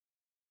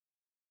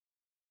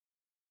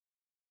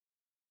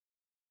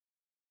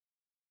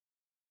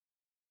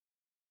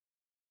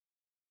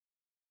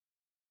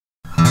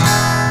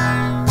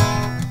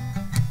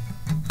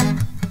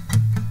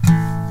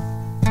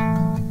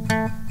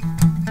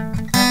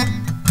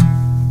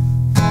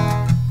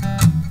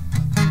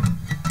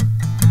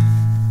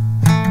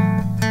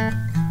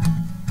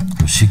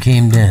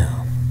came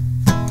down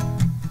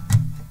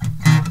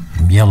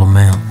from Yellow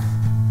Mountain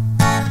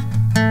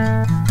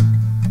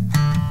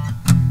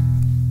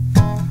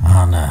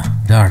on a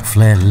dark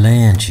flat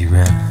land she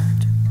rode,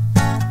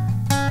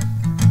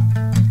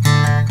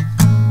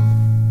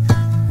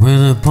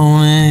 with a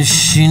pony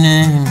she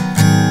named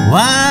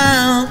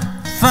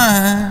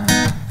Wildfire,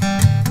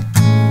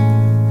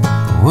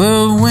 a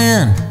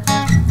whirlwind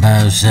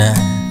by her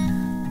side.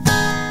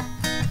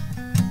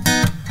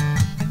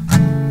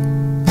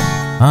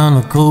 On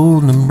a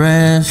cold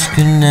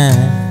Nebraska night,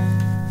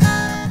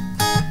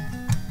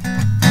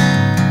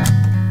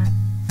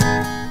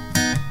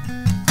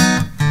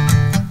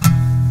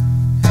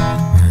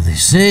 well, they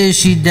say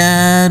she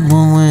died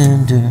one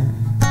winter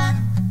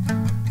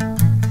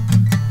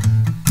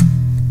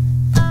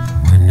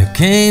when there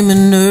came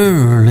an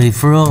early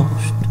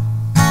frost,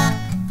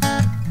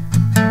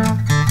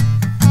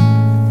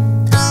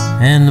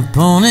 and the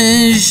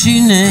pony she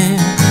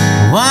named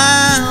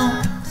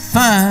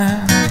Wildfire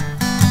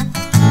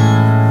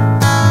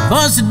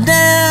busted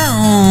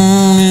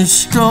down in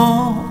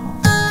straw.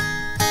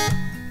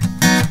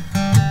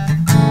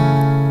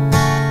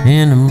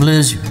 In a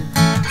blizzard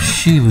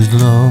she was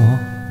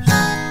lost.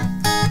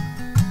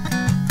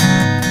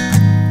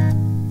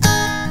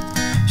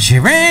 She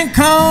ran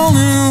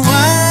calling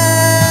wildfire.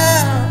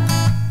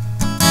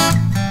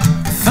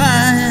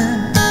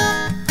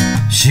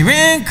 She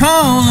ran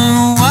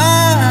calling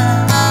wildfire.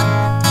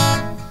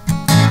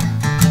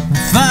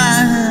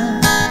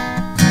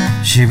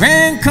 She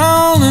ran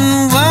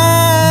calling wildfire.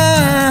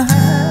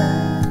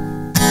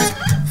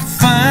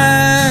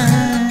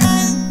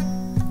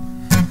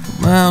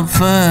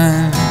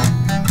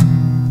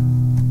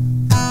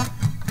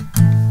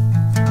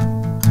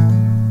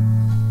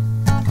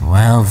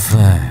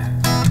 Wildfire.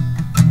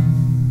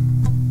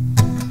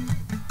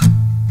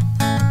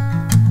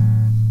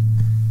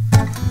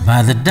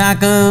 By the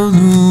dock of the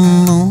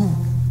moon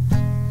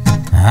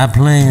I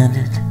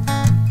planted,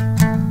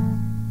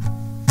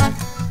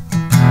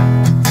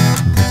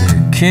 but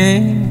there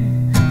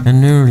came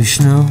an early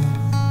snow.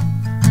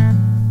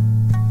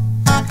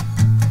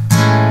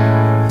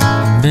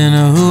 Been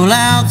a hole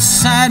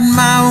outside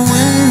my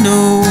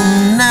window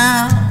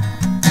now,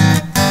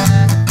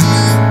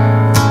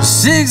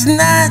 6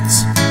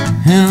 nights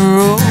in a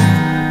row.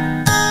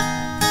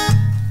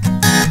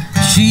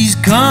 She's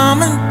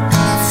coming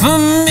for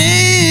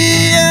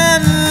me, I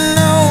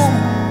know,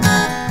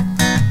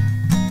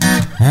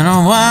 and a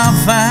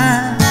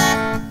wildfire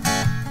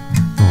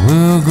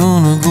we're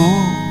gonna go.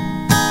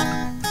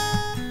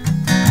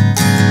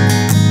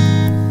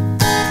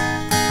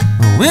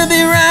 We'll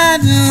be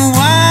riding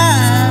wildfire.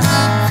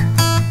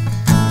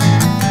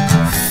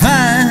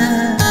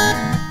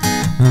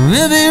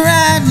 We'll be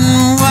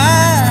riding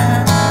wildfire.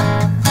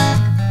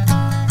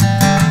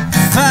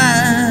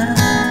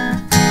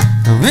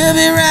 We'll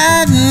be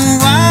riding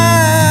wildfire.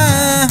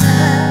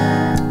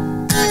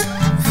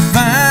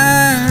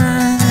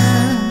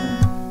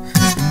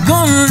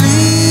 Gonna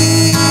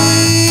leave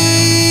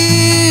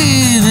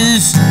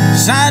this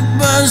side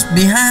bus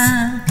behind.